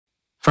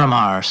From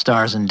our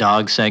Stars and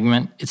Dogs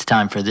segment, it's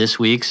time for this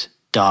week's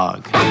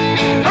Dog.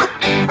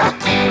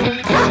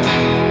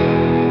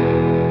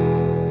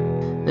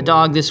 The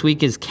dog this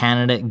week is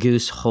Canada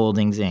Goose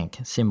Holdings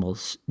Inc.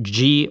 Symbols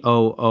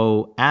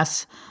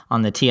GOOS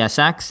on the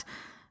TSX.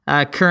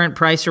 Current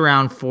price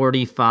around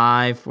 $45,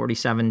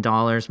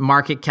 $47.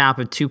 Market cap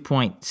of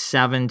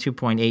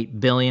 $2.8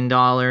 billion.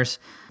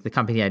 The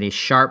company had a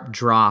sharp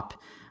drop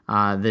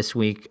this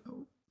week.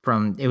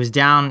 It was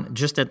down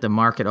just at the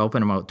market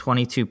open about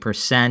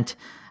 22%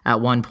 at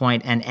one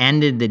point and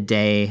ended the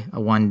day,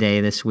 one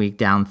day this week,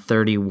 down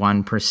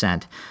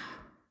 31%.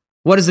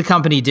 What does the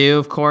company do?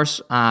 Of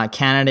course,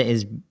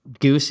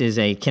 Goose is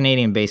a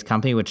Canadian-based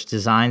company which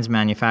designs,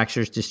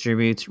 manufactures,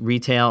 distributes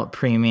retail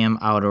premium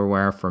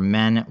outerwear for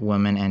men,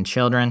 women, and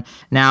children.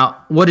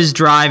 Now, what is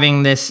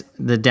driving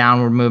the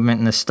downward movement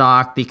in the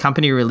stock? The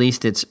company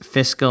released its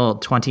fiscal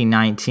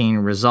 2019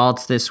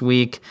 results this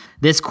week.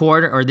 This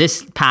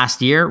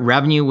past year,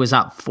 revenue was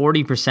up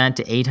 40%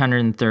 to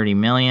 $830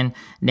 million.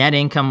 Net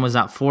income was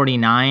up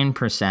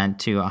 49%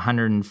 to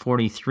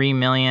 $143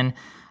 million.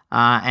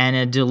 And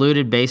a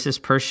diluted basis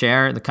per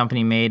share, the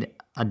company made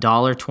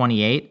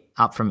 $1.28,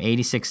 up from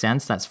 86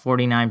 cents. That's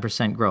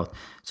 49% growth.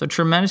 So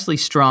tremendously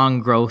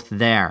strong growth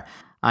there.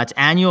 Its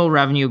annual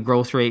revenue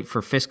growth rate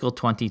for fiscal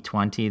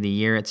 2020, the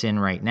year it's in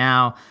right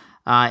now,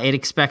 it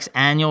expects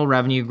annual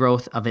revenue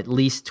growth of at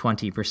least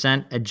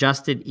 20%,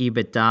 adjusted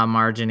EBITDA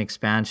margin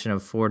expansion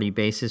of 40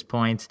 basis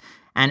points,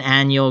 and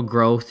annual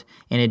growth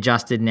in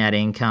adjusted net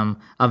income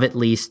of at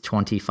least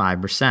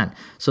 25%.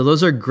 So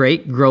those are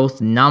great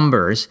growth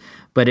numbers,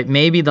 but it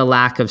may be the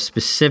lack of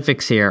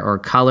specifics here or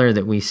color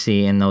that we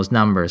see in those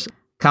numbers.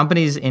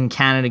 Companies in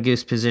Canada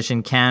Goose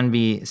position can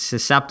be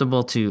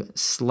susceptible to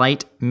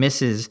slight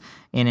misses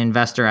in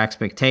investor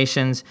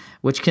expectations,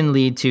 which can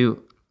lead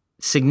to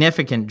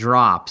significant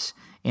drops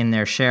in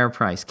their share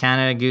price.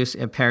 Canada Goose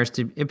appears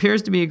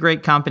to be a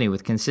great company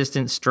with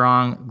consistent,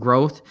 strong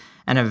growth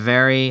and a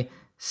very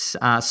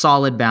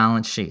solid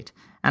balance sheet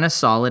and a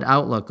solid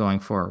outlook going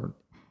forward.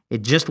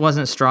 It just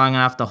wasn't strong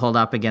enough to hold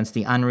up against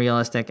the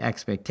unrealistic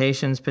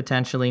expectations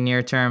potentially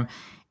near term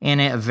in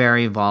a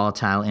very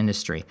volatile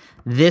industry.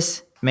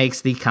 This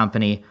makes the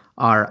company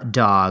our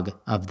dog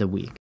of the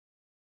week.